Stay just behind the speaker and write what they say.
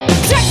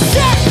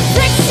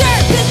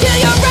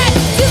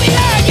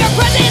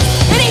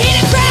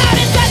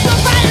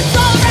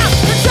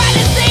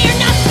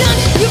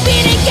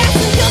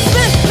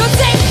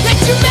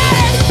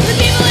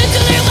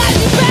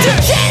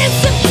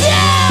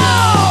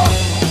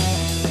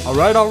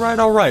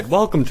All right.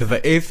 Welcome to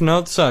the Eighth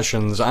Note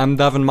Sessions. I'm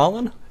Devin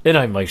Mullen. And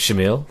I'm Mike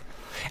Shamil.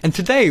 And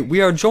today we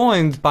are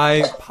joined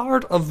by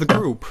part of the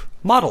group,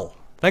 Muddle.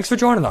 Thanks for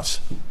joining us.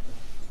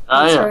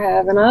 Thanks for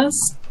having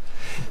us.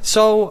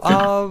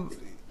 So,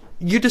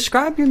 you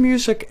describe your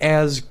music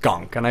as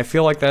gunk, and I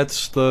feel like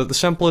that's the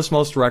simplest,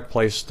 most direct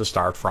place to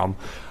start from.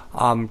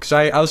 Because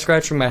I was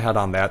scratching my head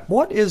on that.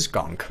 What is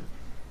gunk?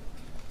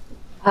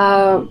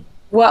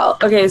 Well,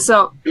 okay,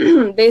 so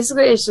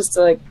basically it's just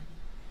like,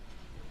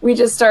 we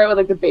just started with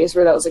like the bass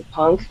where that was like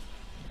punk,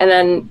 and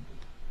then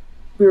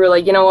we were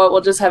like, you know what,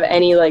 we'll just have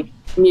any like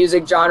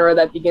music genre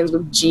that begins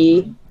with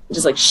G,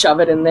 just like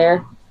shove it in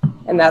there,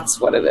 and that's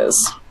what it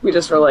is. We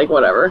just were like,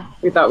 whatever.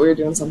 We thought we were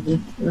doing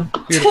something. You know?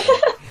 Beautiful.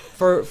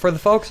 For the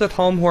folks at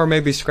home who are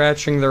maybe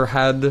scratching their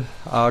head,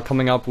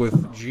 coming up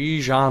with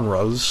G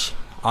genres.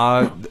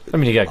 I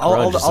mean, you got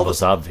grunge is the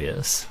most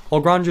obvious.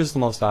 Well, grunge is the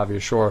most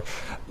obvious, sure.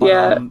 But,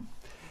 yeah.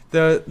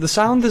 The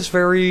sound is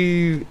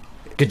very...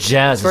 Good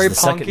jazz is the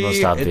punky. second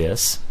most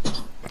obvious.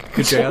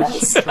 Good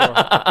jazz, sure.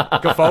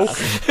 Good folk,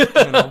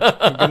 you know,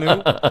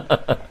 GNU.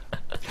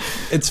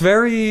 It's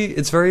very,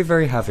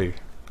 very heavy.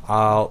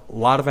 A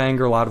lot of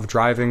anger, a lot of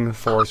driving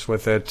force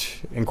with it,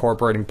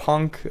 incorporating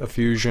punk, a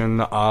fusion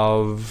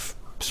of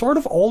sort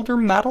of older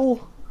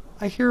metal.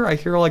 I hear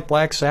like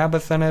Black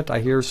Sabbath in it. I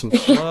hear some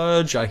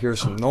sludge. I hear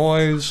some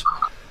noise,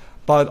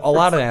 but a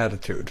lot of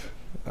attitude,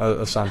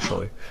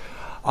 essentially.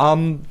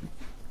 And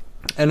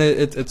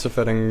it's a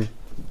fitting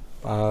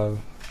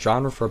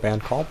genre for a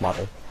band called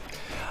Muddle.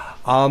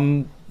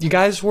 You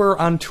guys were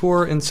on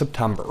tour in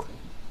September.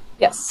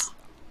 Yes.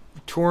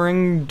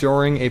 Touring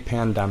during a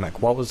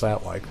pandemic. What was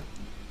that like?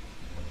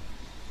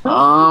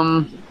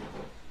 Well,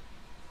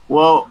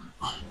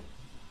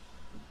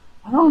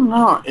 I don't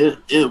know.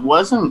 It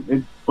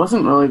wasn't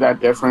really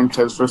that different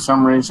because for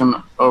some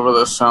reason over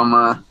the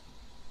summer,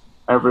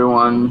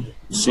 everyone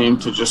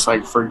seemed to just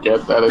like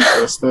forget that it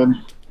existed.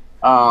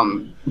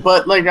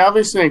 But like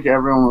obviously like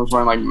everyone was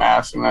wearing like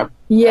masks and that.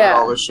 Yeah.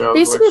 All the shows.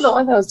 Basically, the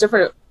only thing that was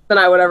different than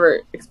I would ever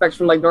expect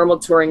from like normal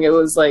touring, it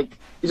was like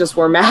you just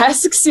wore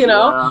masks, you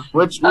know. Yeah,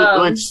 which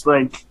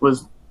like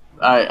was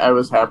I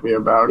was happy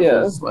about.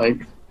 Yeah.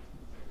 Like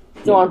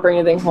Don't want to bring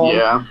anything home.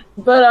 Yeah.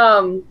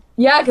 But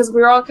yeah, because we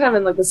were all kind of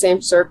in like the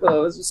same circle. It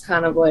was just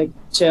kind of like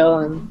chill,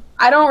 and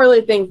I don't really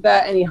think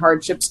that any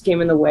hardships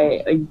came in the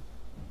way. Like,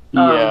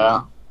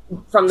 yeah.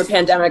 From the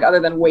pandemic,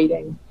 other than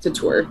waiting to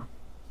tour.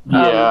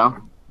 Yeah.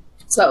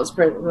 So that was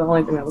the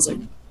only thing that was like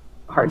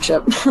a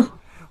hardship.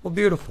 Well,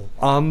 beautiful.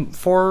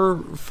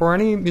 For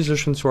any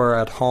musicians who are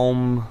at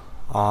home,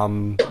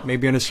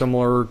 maybe in a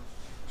similar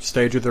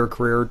stage of their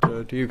career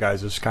to you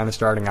guys, is kind of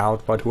starting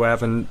out, but who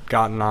haven't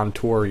gotten on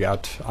tour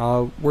yet,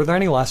 were there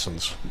any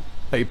lessons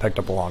that you picked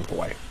up along the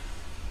way?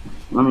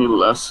 Any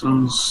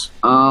lessons?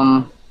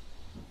 I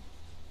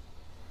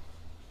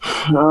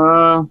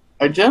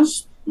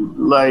just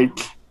like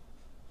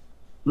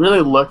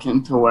really look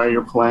into where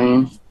you're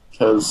playing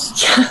because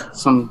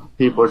some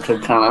people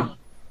could kind of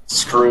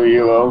screw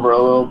you over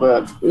a little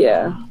bit.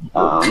 Yeah.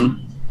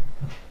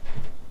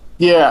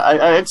 Yeah,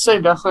 I'd say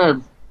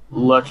definitely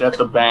look at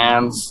the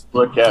bands,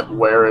 look at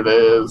where it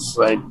is,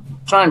 like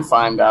try and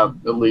find out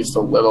at least a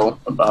little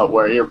about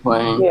where you're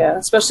playing. Yeah,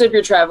 especially if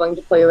you're traveling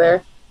to play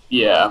there.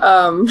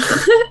 Yeah.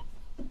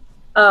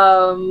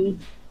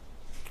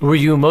 Were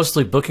you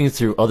mostly booking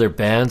through other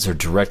bands or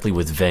directly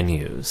with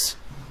venues?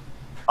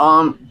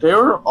 They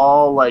were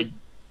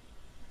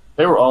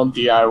all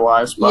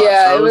DIY spots.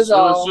 Yeah, so it was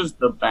just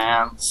the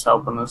bands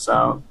helping us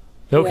out.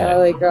 Okay. Yeah,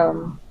 like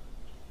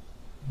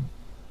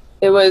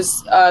it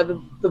was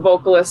the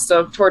vocalist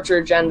of Torture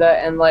Agenda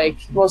and like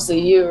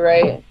mostly you,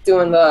 right?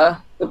 Doing the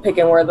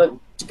picking where to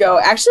go.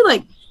 Actually,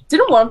 like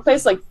didn't one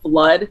place like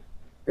flood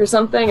or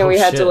something, and we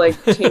had to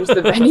like change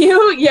the venue?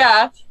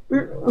 Yeah.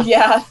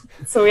 Yeah.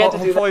 So we had to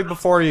do that. Hopefully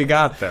before you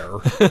got there.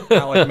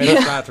 Not like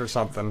mid-frat or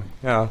something.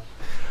 Yeah.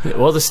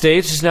 Well, the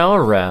stage is now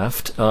a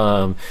raft.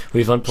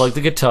 We've unplugged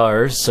the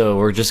guitars, so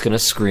we're just going to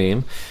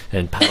scream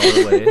and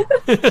paddle away.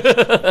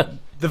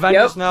 The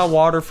venue's now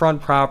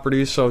waterfront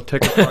property, so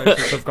ticket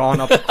prices have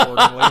gone up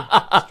accordingly.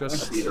 It's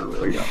just, you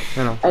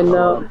know. I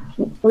know.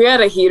 We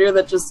had a heater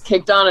that just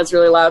kicked on. It's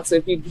really loud, so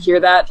if you hear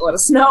that, let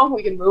us know.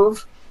 We can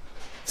move.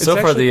 So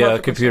far, actually the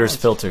perfectly computer's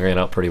silenced. filtering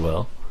out pretty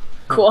well.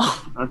 Cool.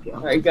 Okay.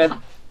 Very good.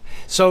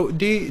 So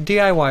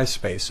DIY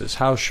spaces,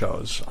 house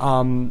shows.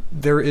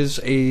 There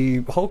is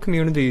a whole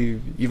community,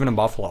 even in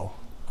Buffalo,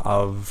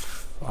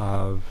 of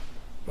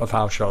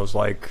house shows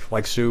like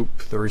Soup,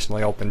 the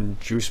recently opened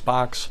Juice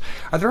Box.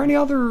 Are there any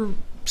other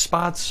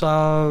spots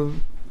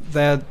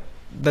that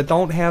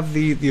don't have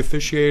the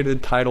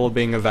officiated title of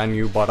being a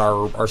venue, but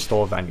are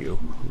still a venue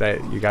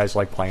that you guys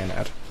like playing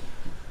at?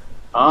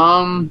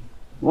 Well,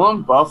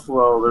 in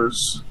Buffalo,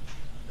 there's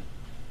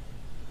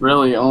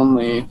really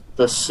only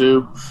the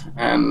Soup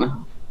and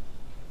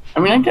I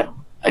mean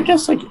I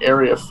guess like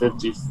Area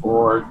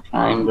 54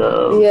 kind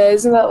of. Yeah,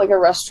 isn't that like a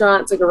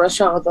restaurant? It's like a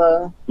restaurant with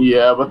a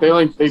Yeah, but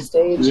they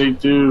stage. they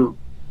do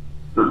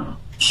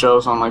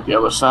shows on like the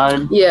other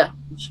side, Yeah.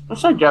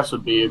 which I guess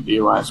would be a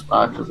DIY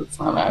spot because it's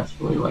not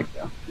actually like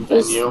a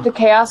There's venue. the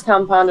Chaos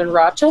Compound in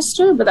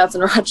Rochester, but that's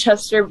in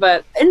Rochester.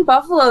 But in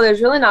Buffalo,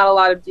 there's really not a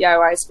lot of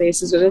DIY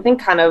spaces, which I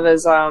think kind of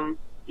is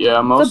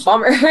Yeah, it's a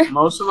bummer.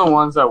 most of the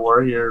ones that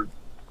were here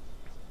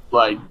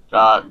like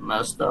got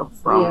messed up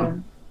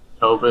from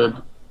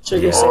COVID.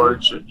 Sugar Yeah. City.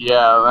 Orchard.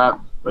 Yeah, that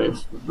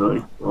place was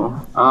really cool.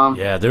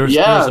 Yeah, there was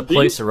a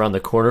place around the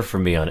corner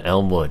from me on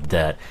Elmwood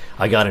that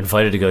I got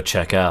invited to go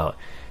check out,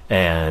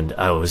 and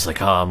I was like,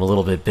 "Oh, I'm a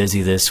little bit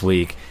busy this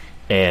week,"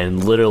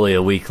 and literally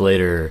a week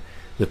later,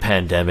 the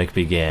pandemic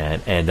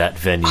began, and that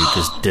venue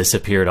just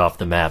disappeared off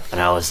the map, and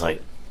I was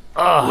like,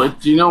 "Oh." Wait,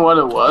 do you know what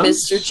it was?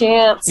 Mr.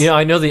 Chance. You know,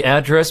 I know the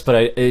address, but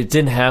it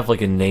didn't have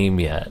like a name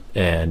yet,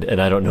 and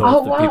I don't know Oh,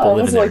 if the wow, people it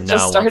living was, there like, just now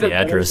want started the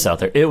address out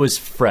there. It was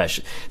fresh.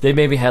 They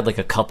maybe had like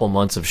a couple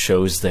months of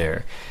shows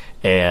there,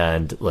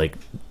 and like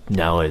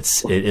now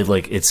it's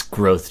its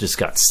growth just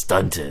got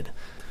stunted.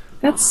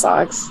 That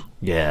sucks.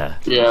 Yeah,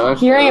 Yeah, that's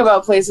Hearing true.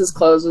 about places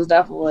closed was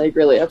definitely like,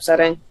 really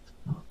upsetting.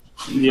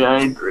 Yeah,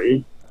 I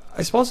agree.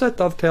 I suppose that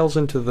dovetails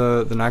into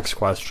the next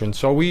question.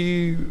 So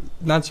we,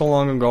 not so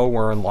long ago,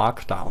 were in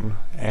lockdown,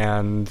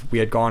 and we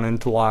had gone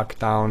into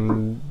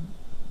lockdown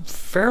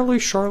fairly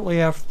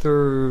shortly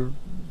after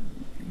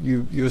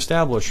you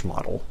established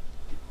Model.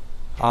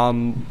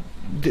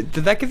 Did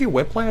that give you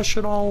whiplash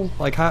at all?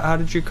 Like, how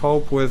did you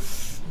cope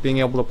with being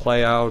able to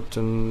play out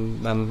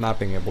and then not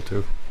being able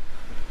to?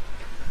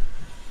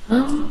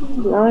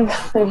 I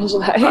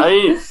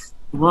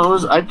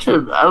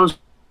was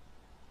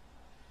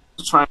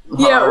trying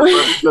Yeah, hard,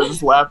 but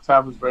this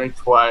laptop is very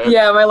quiet.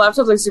 Yeah, my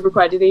laptop's like super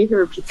quiet. Did you hear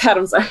repeat that?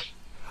 I'm sorry.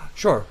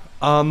 Sure.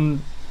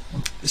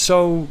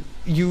 So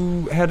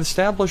you had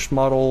established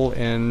Model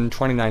in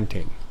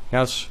 2019,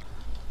 yes?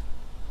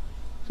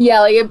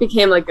 Yeah, like it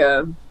became like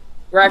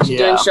we're actually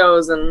doing Yeah.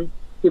 shows and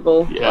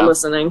people Yeah. are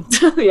listening.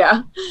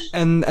 Yeah.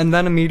 And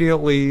then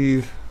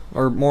immediately,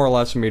 or more or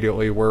less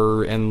immediately,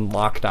 we're in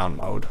lockdown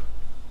mode.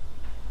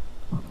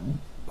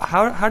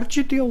 How did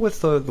you deal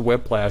with the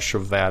whiplash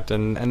of that,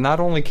 and not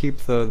only keep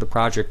the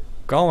project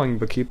going,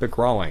 but keep it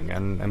growing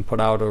and put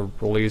out a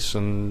release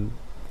and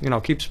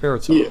keep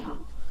spirits up?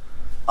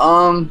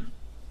 Yeah.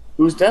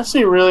 It was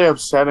definitely really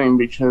upsetting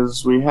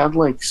because we had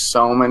like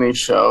so many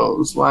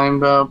shows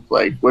lined up,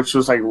 like which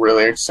was like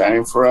really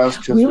exciting for us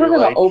because We were gonna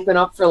like, open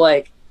up for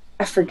like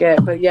I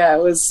forget, but yeah,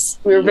 it was.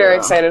 We were very Yeah.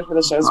 excited for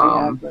the shows we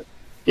had. But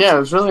yeah, it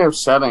was really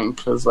upsetting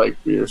because like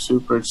we were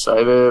super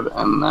excited,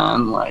 and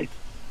then like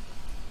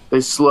they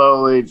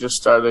slowly just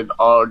started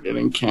all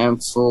getting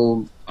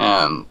canceled,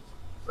 and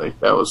like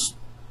that was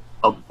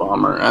a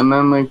bummer. And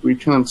then like we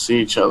couldn't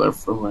see each other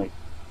for like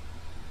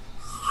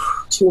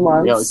 2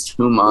 months. yeah, like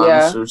 2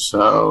 months or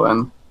so,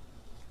 and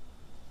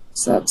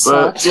So that but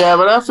sucked. yeah,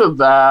 but after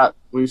that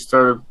we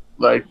started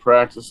like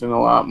practicing a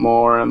lot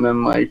more, and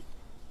then like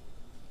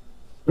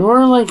there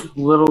were like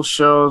little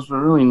shows, but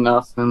really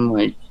nothing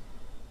like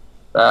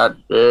that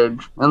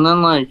big. And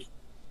then like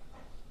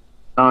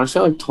I say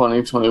like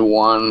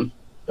 2021,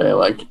 they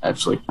like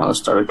actually kind of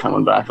started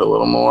coming back a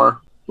little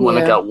more when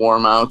it Yeah. got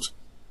warm out.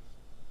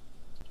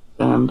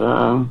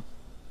 And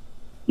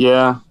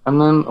yeah,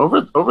 and then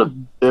over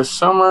this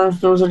summer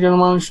there was a good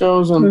amount of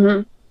shows, and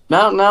Mhm.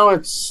 now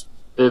it's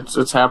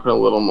happening a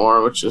little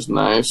more, which is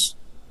nice.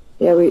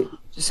 Yeah, we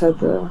just had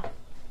there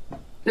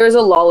was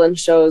a lull in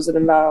shows in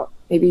about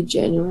maybe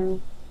January.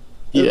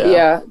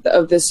 Yeah.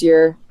 Of this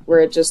year, where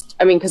it just,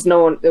 I mean, because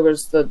there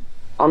was the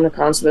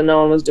Omicron, so then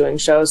no one was doing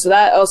shows. So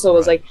that also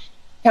was like,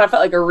 kind of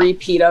felt like a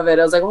repeat of it.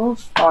 I was like, oh,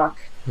 fuck.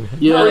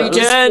 Yeah. Or you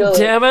just again, feel-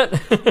 damn it!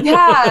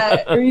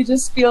 Yeah, or you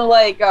just feel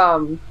like,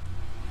 man,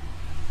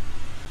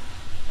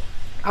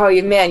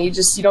 you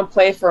don't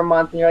play for a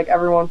month and you're like,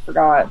 everyone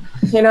forgot.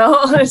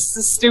 It's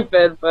just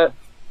stupid, but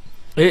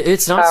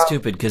It's not Wow.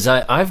 stupid because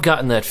I've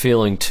gotten that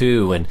feeling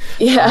too, when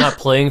yeah. I'm not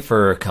playing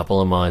for a couple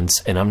of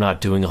months and I'm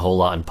not doing a whole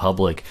lot in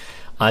public.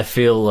 I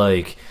feel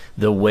like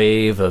the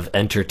wave of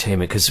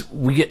entertainment, because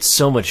we get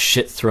so much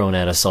shit thrown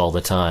at us all the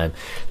time,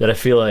 that I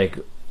feel like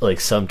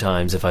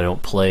sometimes if I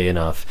don't play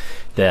enough,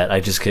 that I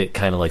just get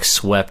kind of like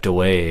swept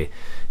away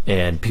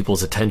and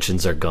people's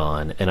attentions are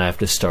gone and I have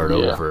to start Yeah.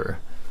 over.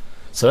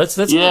 So that's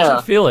a Yeah.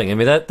 good feeling. I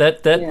mean, that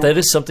Yeah. that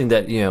is something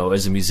that,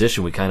 as a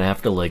musician, we kind of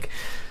have to like,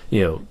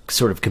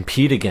 sort of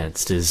compete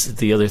against, is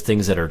the other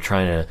things that are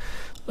trying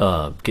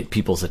to get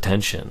people's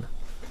attention.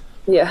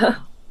 Yeah.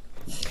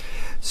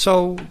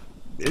 So,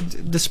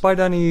 despite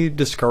any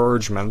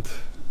discouragement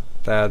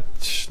that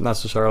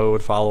necessarily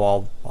would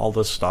follow all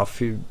this stuff,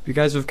 you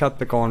guys have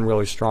kept it going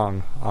really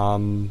strong.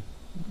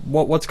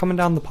 What's coming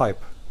down the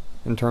pipe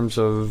in terms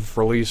of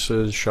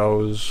releases,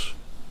 shows?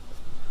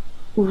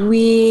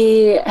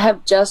 We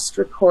have just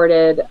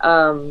recorded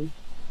for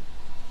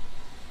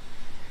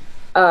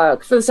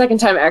the second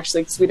time,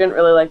 actually, because we didn't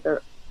really like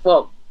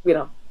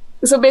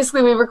so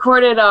basically we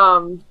recorded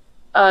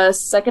a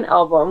second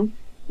album,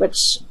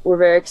 which we're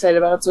very excited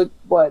about. It's like,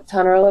 what,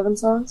 10 or 11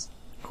 songs?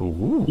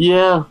 Ooh.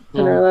 Yeah.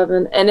 10 or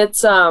 11, and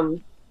it's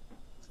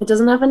it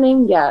doesn't have a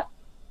name yet,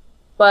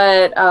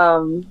 but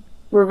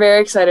we're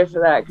very excited for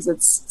that because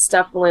it's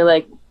definitely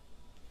like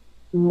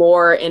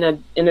more in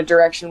a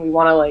direction we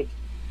want to like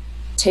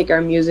take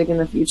our music in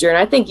the future. And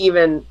I think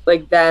even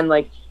like then,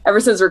 like ever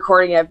since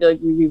recording it, I feel like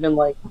we've even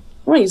like, I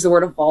want to use the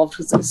word evolved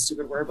because it's a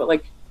stupid word, but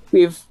like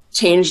we've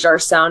changed our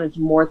sound into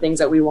more things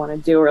that we want to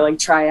do or like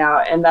try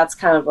out. And that's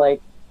kind of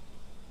like,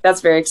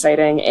 that's very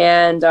exciting.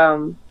 And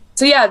so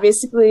yeah,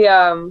 basically,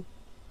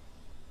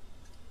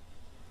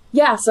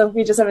 yeah, so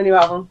we just have a new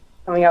album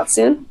coming out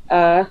soon,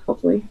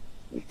 hopefully.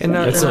 In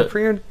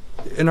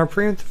our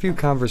pre-interview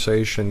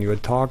conversation, you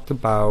had talked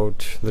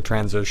about the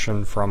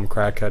transition from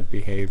Crackhead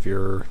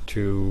Behavior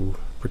to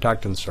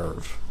Protect and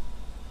Serve,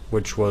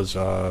 which was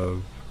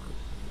a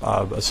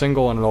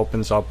single, and it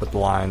opens up with the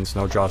lines,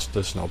 "No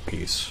justice, no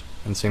peace,"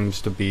 and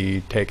seems to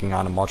be taking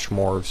on a much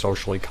more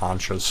socially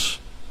conscious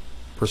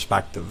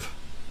perspective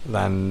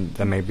than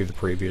maybe the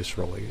previous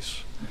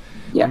release.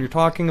 Yeah. When you're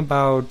talking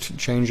about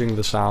changing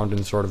the sound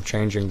and sort of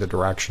changing the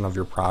direction of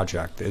your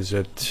project, is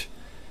it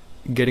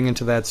getting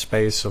into that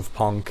space of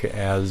punk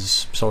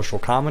as social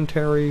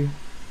commentary,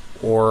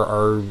 or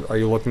are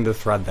you looking to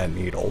thread that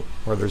needle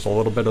where there's a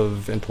little bit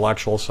of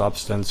intellectual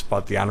substance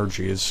but the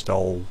energy is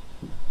still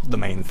the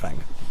main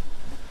thing?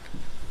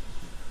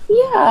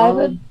 Yeah, I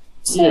would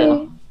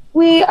say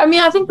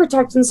I think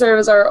Protect and Serve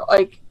is our,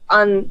 like,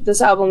 on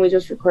this album we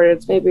just recorded,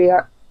 it's maybe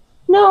our,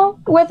 no,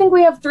 I think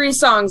we have 3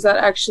 songs that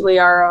actually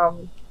are,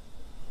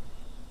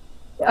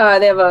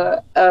 they have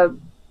a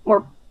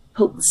more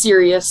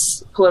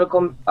serious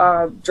political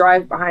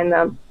drive behind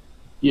them.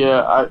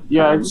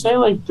 I'd say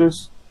like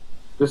this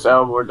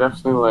album, we're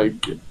definitely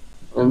like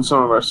in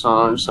some of our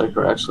songs, like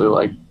we're actually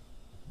like,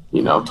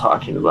 you know,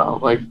 talking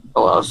about like a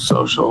lot of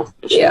social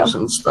issues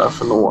and stuff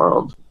in the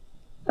world.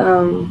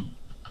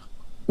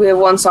 We have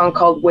one song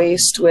called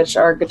Waste, which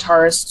our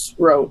guitarist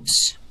wrote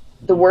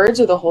the words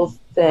or the whole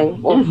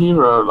thing. Well, he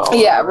wrote it all.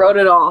 Yeah, wrote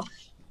it all.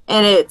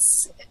 And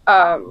it's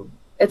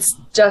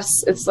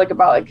like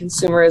about like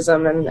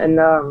consumerism and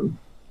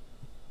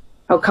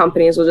how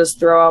companies will just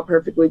throw out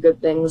perfectly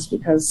good things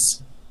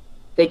because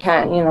they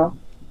can, you know.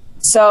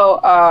 So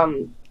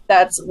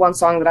that's one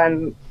song that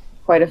I'm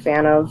quite a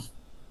fan of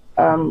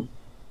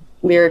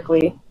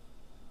lyrically.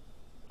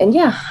 And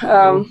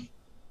yeah.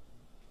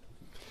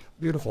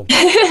 Beautiful.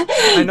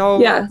 I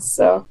know. Yeah,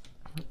 so.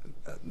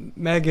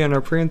 Maggie, in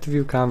our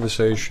pre-interview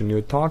conversation, you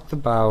had talked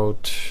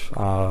about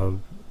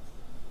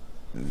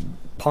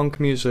punk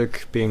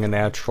music being a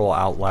natural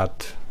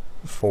outlet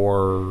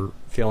for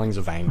feelings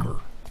of anger.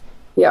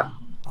 Yeah.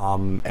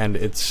 And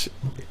it's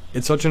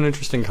such an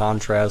interesting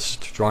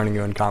contrast joining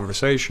you in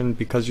conversation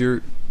because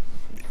you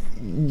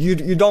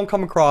don't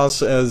come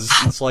across as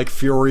this like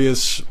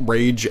furious,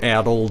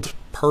 rage-addled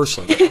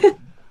person.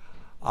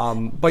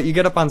 But you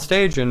get up on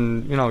stage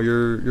and you know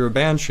you're a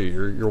banshee.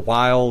 You're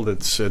wild.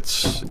 It's a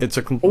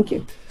Thank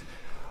you.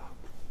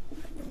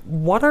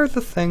 What are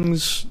the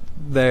things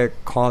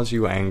that cause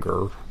you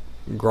anger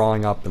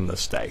growing up in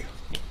this day?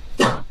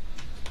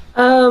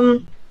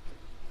 Devin,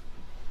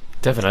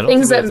 I don't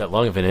think we have that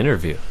long of an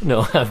interview.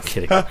 No, I'm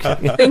kidding.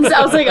 Things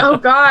I was like, oh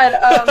god,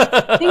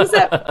 things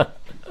that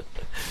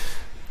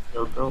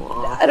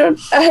I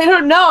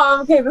don't know.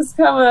 Okay, this is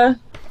kind of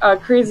a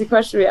crazy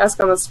question to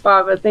ask on the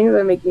spot, but things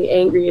that make me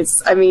angry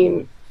is, I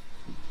mean,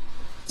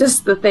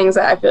 just the things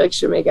that I feel like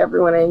should make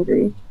everyone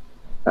angry.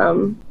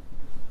 I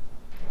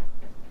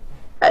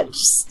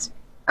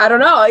don't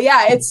know.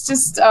 Yeah, it's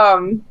just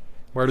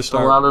where to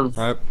start? A lot of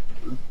right?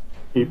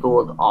 people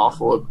with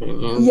awful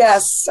opinions.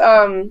 Yes.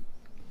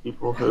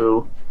 People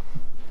who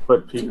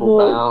put people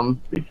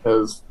down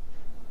because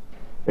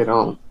they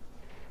don't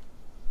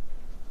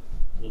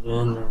fit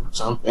in or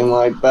something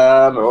like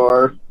that,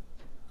 or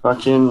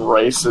fucking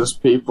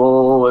racist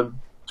people and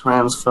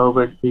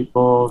transphobic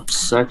people,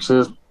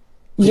 sexist people.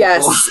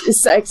 Yes,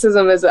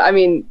 sexism is, I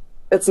mean,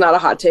 it's not a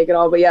hot take at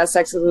all, but yeah,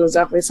 sexism is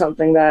definitely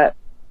something that,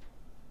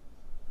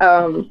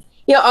 you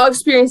know, I'll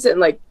experience it in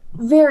like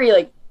very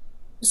like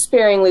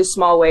sparingly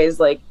small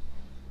ways, like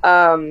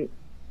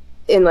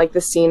in like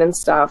the scene and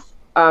stuff.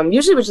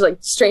 Usually with just like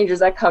strangers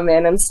that come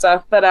in and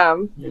stuff, but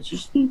it's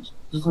just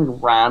like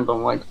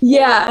random like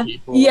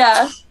people.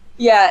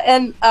 Yeah,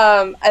 and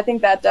I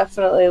think that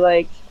definitely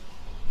like,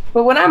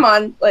 but when I'm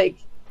on like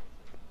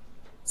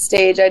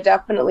stage, I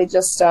definitely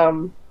just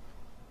I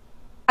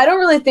don't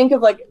really think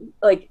of like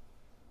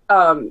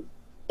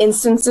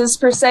instances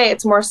per se.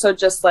 It's more so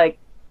just like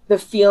the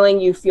feeling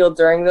you feel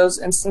during those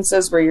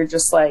instances where you're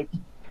just like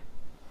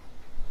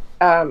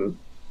and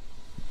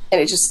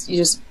it just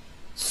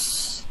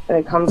and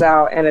it comes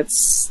out and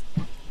it's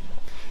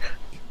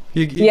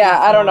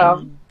I don't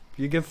know.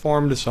 You give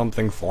form to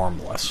something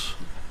formless,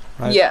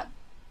 right? Yeah.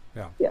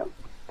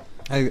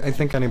 I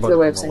think anybody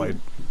can relate.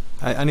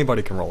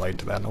 Anybody can relate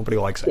to that. Nobody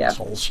likes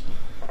assholes,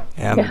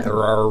 and there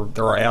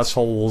are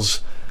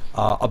assholes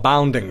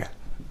abounding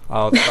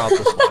throughout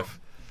this life.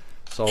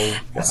 So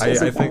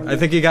I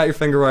think you got your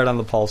finger right on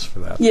the pulse for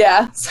that.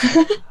 Yeah.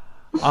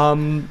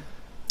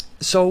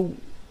 So,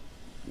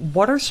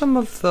 what are some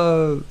of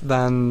the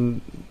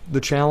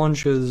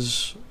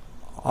challenges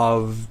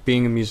of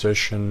being a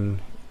musician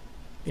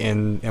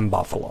in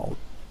Buffalo.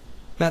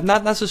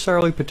 Not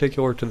necessarily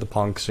particular to the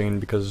punk scene,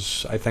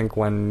 because I think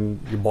when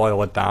you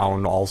boil it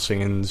down, all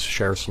scenes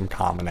share some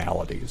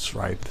commonalities,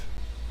 right?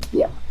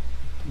 Yeah.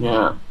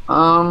 Yeah.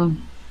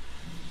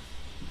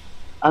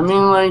 I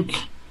mean, like,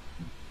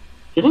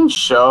 getting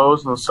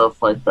shows and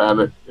stuff like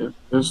that,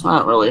 it's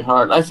not really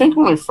hard. I think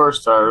when we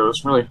first started, it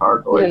was really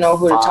hard to, You like, didn't know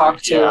who to find-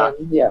 talk to. Yeah.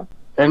 And, yeah.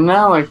 And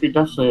now, like, we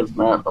definitely have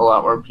met a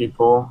lot more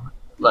people.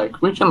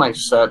 Like, we can, like,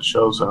 set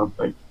shows up,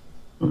 like,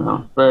 you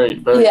know, very,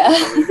 very Yeah.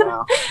 easily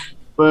now.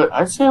 But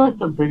I'd say, like,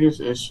 the biggest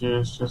issue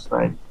is just,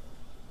 like,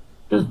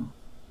 just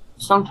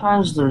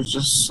sometimes there's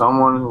just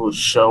someone who will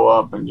show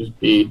up and just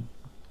be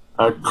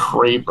a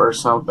creep or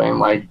something,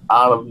 like,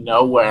 out of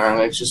nowhere, and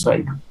it just,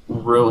 like,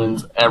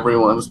 ruins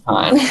everyone's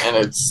time, and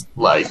it's,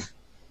 like,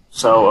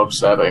 so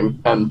upsetting.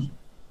 And,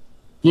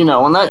 you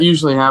know, when that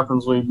usually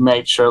happens, we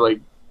make sure, like,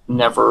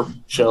 never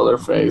show their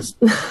face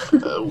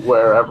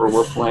wherever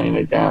we're playing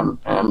again.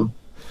 And,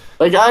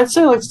 like, I'd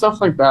say, like, stuff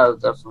like that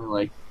is definitely,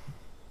 like,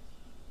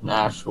 an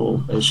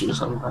actual issue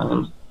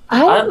sometimes.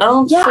 I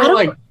don't say,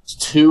 like,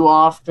 too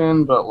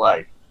often, but,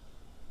 like,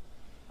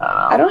 I don't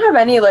know. I don't have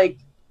any like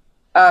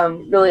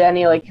really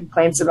any like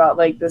complaints about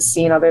like this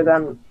scene other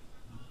than,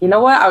 you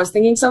know what, I was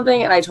thinking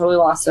something and I totally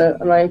lost it.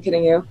 I'm not even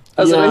kidding you.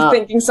 I was Yeah, literally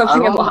thinking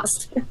something I and don't-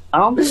 lost it. I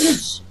don't think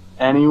it's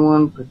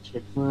anyone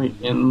particularly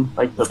in,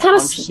 like, the It's kind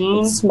of punk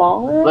scene.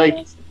 smaller.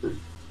 Like,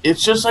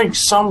 it's just, like,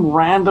 some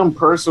random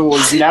person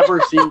we've never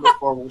seen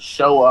before will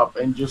show up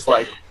and just,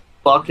 like,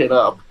 fuck it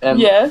up. And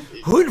yeah,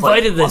 Who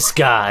invited this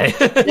guy?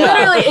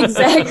 literally,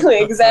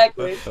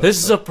 exactly.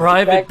 This is a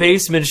private Exactly.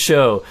 basement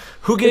show.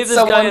 Who gave It's this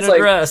guy an someone's, like-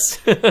 address?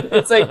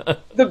 It's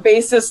like the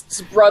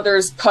bassist's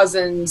brother's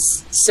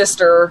cousin's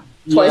sister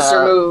twice Yeah.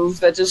 removed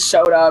that just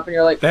showed up, and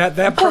you're like, That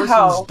What the person's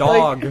hell?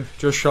 dog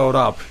just showed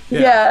up.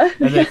 yeah.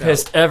 And they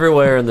pissed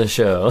everywhere in the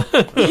show.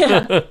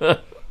 Yeah.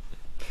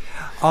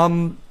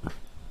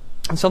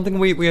 Something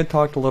we had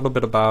talked a little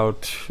bit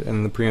about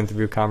in the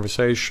pre-interview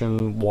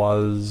conversation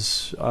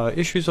was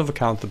issues of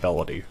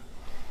accountability,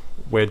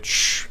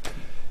 which,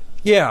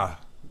 there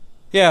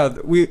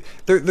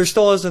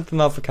still isn't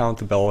enough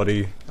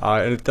accountability,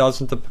 and it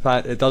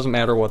doesn't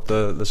matter what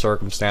the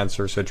circumstance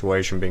or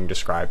situation being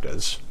described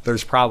is.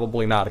 There's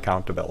probably not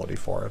accountability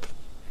for it.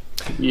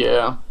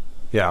 yeah.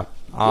 Yeah.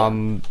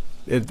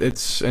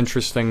 It's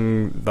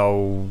interesting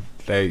though.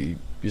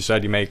 You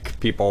said you make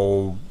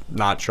people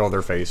not show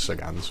their face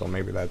again, so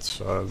maybe that's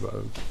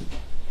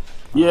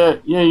Yeah,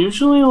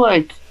 usually,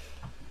 like,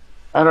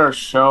 at our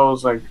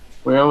shows, like,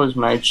 we always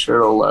make sure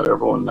to let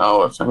everyone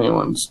know if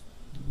anyone's,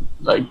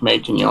 like,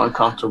 making you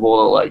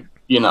uncomfortable, to, like,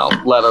 you know,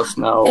 let us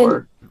know, And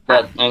or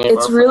let any of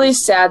It's our really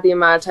friends- sad the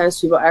amount of times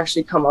people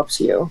actually come up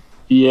to you.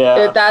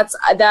 Yeah.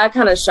 That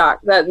kind of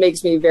shock that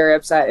makes me very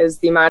upset is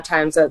the amount of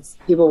times that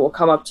people will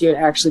come up to you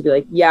and actually be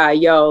like, yeah,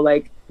 yo,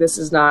 like, this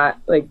is not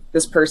like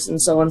this person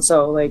so and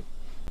so, like,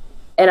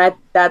 and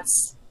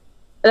that's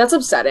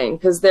upsetting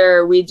because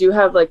we do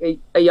have like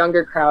a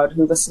younger crowd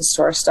who listens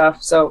to our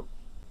stuff. So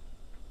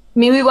I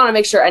mean, we want to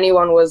make sure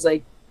anyone was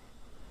like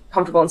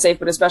comfortable and safe,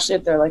 but especially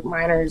if they're like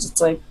minors,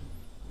 it's like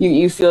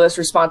you feel this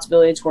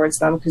responsibility towards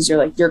them because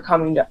you're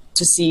coming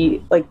to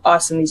see like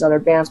us and these other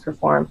bands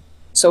perform.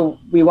 So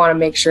we want to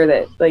make sure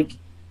that like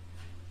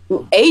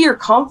A, you're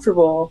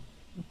comfortable,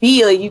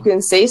 B, like you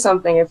can say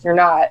something if you're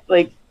not,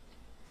 like,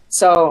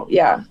 so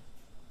yeah.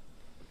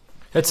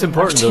 It's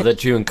important though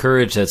that you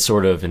encourage that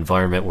sort of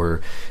environment where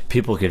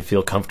people can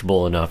feel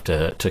comfortable enough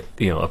to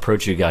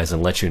approach you guys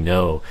and let you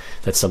know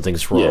that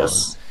something's wrong.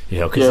 Yes.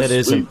 Because Yes, that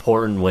is we-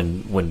 important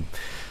when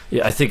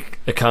I think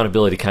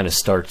accountability kind of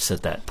starts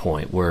at that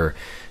point where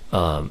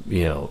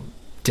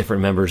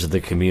different members of the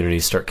community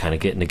start kind of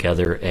getting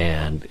together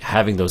and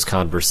having those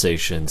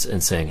conversations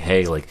and saying,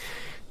 hey, like,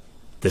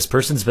 this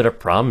person's been a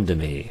problem to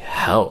me,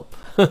 help.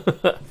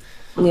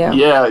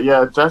 Yeah.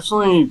 Yeah,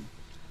 definitely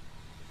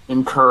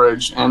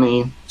encourage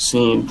any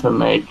scene to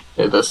make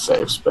it a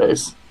safe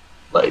space,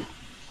 like,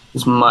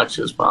 as much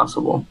as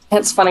possible.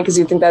 It's funny because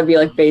you think that'd be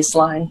like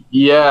baseline,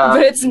 Yeah.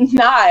 but it's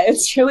not.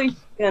 It's really,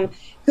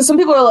 because some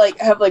people are like,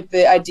 have like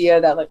the idea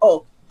that like,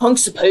 oh,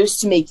 punk's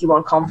supposed to make you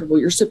uncomfortable.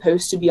 You're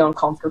supposed to be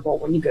uncomfortable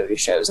when you go to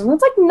shows. And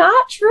that's like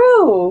not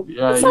true.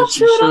 Yeah, it's you not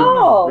true at should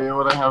all. be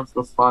able to have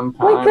the fun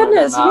time. My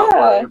goodness, and not yeah.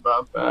 worry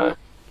about that.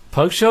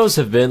 Punk shows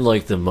have been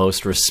like the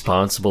most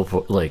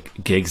responsible like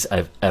gigs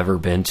I've ever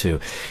been to,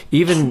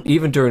 even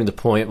during the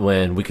point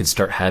when we could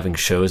start having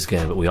shows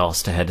again, but we all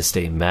still had to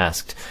stay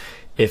masked.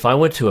 If I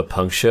went to a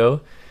punk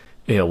show,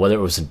 whether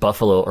it was in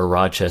Buffalo or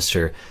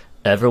Rochester,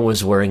 everyone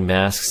was wearing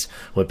masks.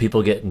 When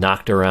people get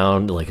knocked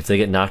around, like if they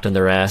get knocked on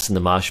their ass in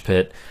the mosh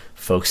pit,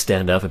 folks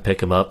stand up and pick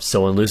them up.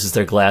 Someone loses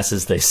their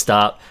glasses, they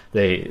stop.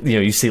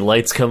 You see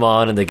lights come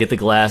on and they get the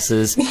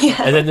glasses,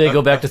 and then they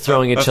go back to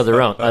throwing each other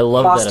around. I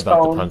love Lost that about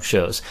phone. the punk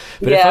shows.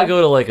 But if Yeah. I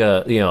go to like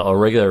a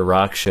regular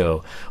rock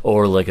show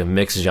or like a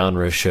mixed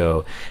genre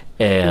show,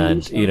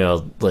 And, you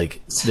know,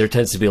 like, there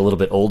tends to be a little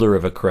bit older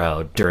of a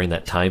crowd during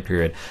that time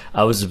period.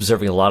 I was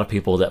observing a lot of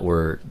people that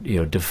were, you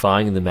know,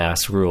 defying the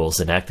mask rules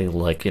and acting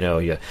like, you know,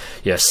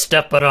 you're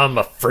stepping on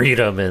my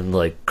freedom and,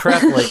 like,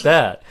 crap like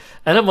that.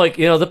 And I'm like,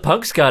 you know, the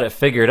punks got it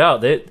figured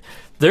out.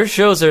 Their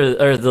shows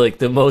are like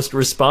the most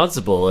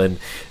responsible, and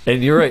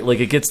you're right, like,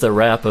 it gets the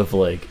rap of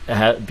like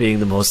being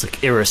the most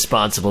like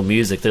irresponsible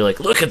music. They're like,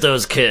 look at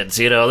those kids,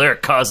 you know, they're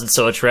causing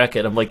so much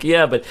racket. I'm like,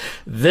 yeah, but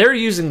they're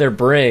using their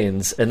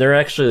brains and they're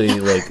actually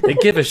like, they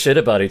give a shit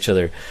about each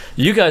other.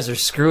 You guys are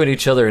screwing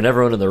each other and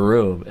everyone in the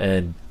room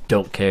and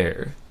don't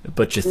care,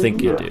 but you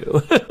think you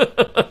do.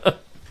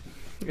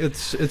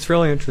 It's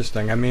really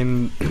interesting. I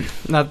mean,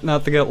 not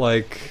to get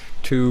like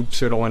too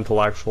pseudo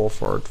intellectual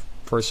for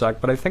a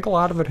sec, but I think a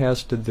lot of it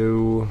has to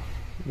do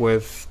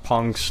with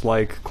punk's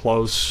like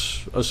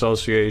close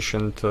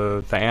association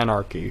to the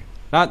anarchy.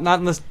 Not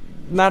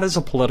as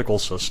a political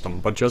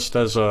system, but just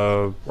as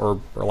a or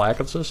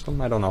lack of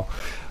system. I don't know.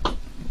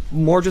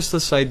 More just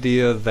this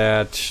idea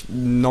that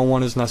no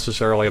one is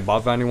necessarily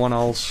above anyone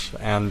else,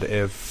 and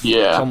if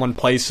someone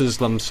places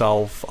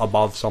themselves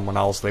above someone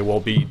else, they will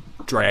be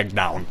dragged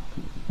down.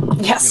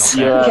 Yes.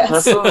 You know,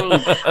 Yes.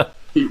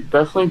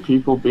 definitely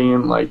people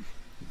being like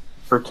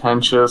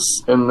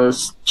pretentious in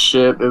this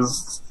shit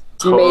is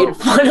Made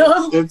fun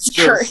of. It's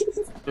just,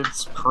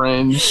 it's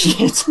cringe.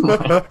 It's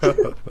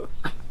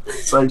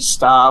like,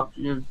 stop.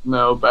 You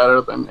know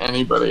better than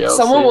anybody else.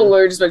 Someone here. will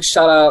literally just like,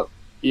 shut up.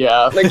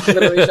 Yeah. Like,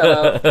 literally shut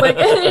up. Like,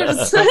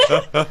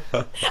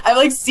 I've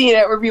like seen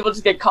it where people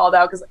just get called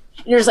out because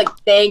you're just like,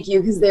 thank you,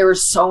 because they were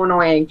so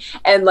annoying.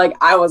 And like,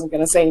 I wasn't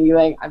going to say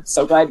anything. I'm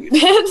so glad you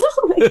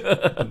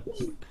did.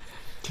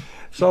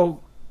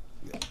 So,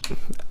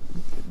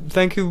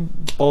 thank you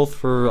both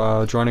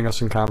for joining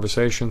us in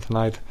conversation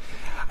tonight.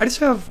 I just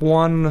have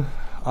one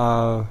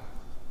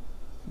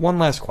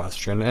last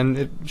question, and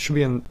it should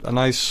be a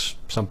nice,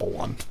 simple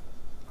one,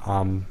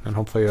 and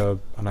hopefully a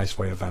nice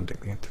way of ending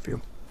the interview.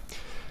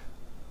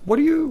 What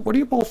do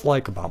you both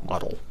like about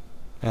Muddle,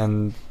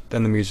 and the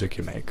music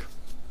you make?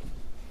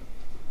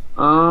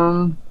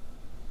 I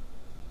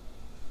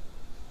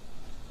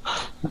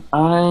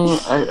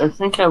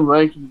think I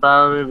like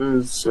about it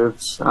is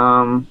it's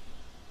I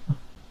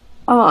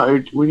don't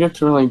know, we get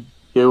to really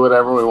do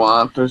whatever we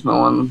want. There's no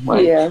one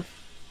like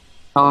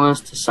telling us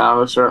to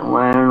sound a certain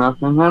way or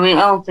nothing. I mean,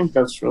 I don't think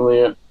that's really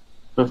it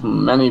with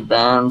many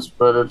bands,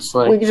 but it's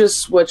like we can just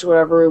switch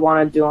whatever we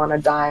want to do on a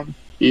dime.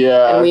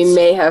 Yeah. And we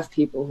may have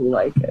people who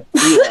like it.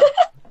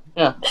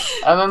 Yeah.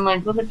 And then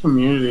like with the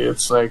community,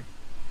 it's like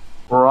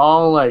we're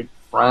all like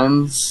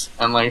friends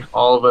and like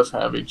all of us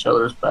have each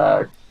other's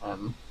back,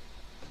 and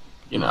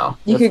you know,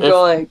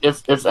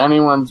 if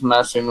anyone's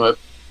messing with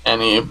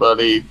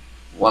anybody,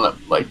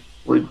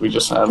 we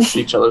just have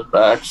each other's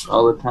backs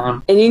all the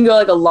time. And you can go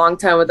like a long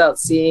time without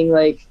seeing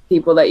like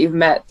people that you've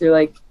met through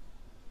like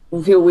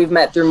people we've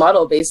met through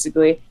Muddle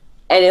basically,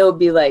 and it'll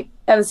be like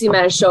haven't seen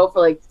them at a show for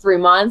like 3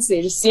 months, and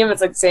you just see them,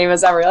 it's like the same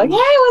as ever. You're like, hey,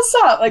 what's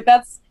up? Like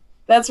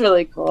that's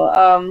really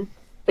cool.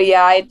 But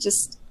yeah,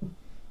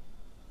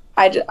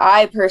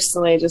 I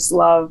personally just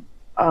love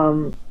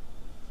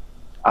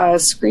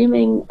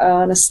screaming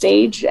on a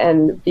stage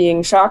and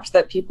being shocked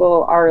that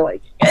people are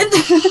like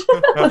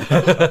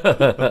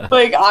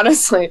like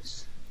honestly.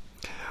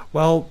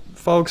 Well,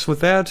 folks, with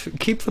that,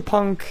 keep the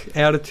punk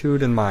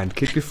attitude in mind.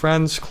 Keep your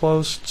friends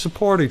close,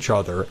 support each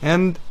other,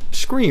 and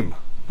scream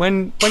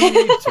when you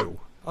need to.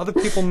 Other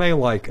people may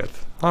like it.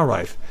 All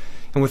right.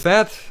 And with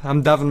that,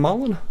 I'm Devin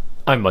Mullen.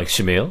 I'm Mike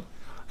Shamil.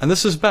 And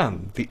this has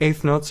been the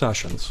Eighth Note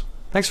Sessions.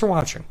 Thanks for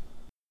watching.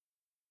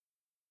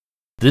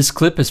 This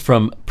clip is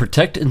from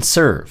Protect and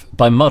Serve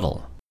by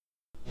Muddle.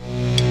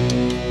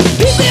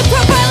 Nuclear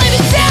profiling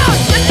is down.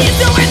 Nothing is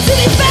nowhere to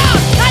be found.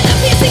 Hide the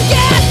peace and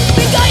gas.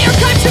 Think all your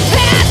country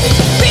past.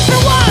 Reach for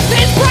walls,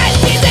 pays price,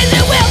 season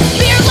it will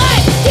be your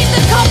life. Keep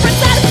the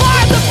culprits out of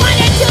bars. The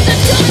blinded children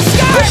to the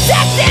scars.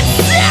 Protect and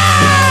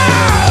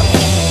serve.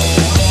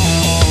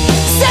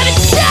 7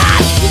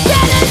 shots, is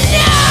that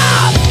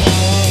enough?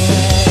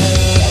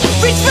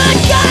 Reach for the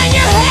gun in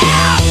your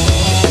hand.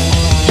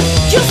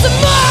 Kill some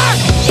more.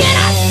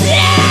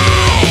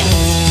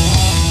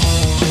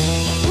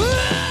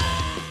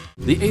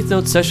 The Eighth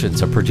Note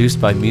Sessions are produced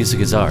by Music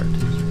is Art.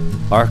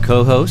 Our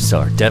co-hosts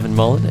are Devin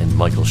Mullen and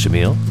Michael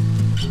Shamil.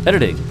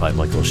 Editing by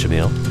Michael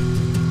Shamil.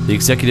 The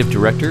executive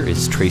director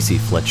is Tracy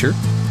Fletcher.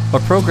 Our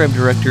program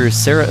director is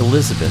Sarah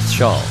Elizabeth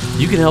Shaw.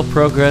 You can help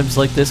programs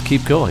like this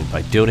keep going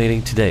by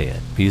donating today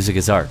at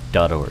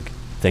musicisart.org.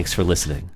 Thanks for listening.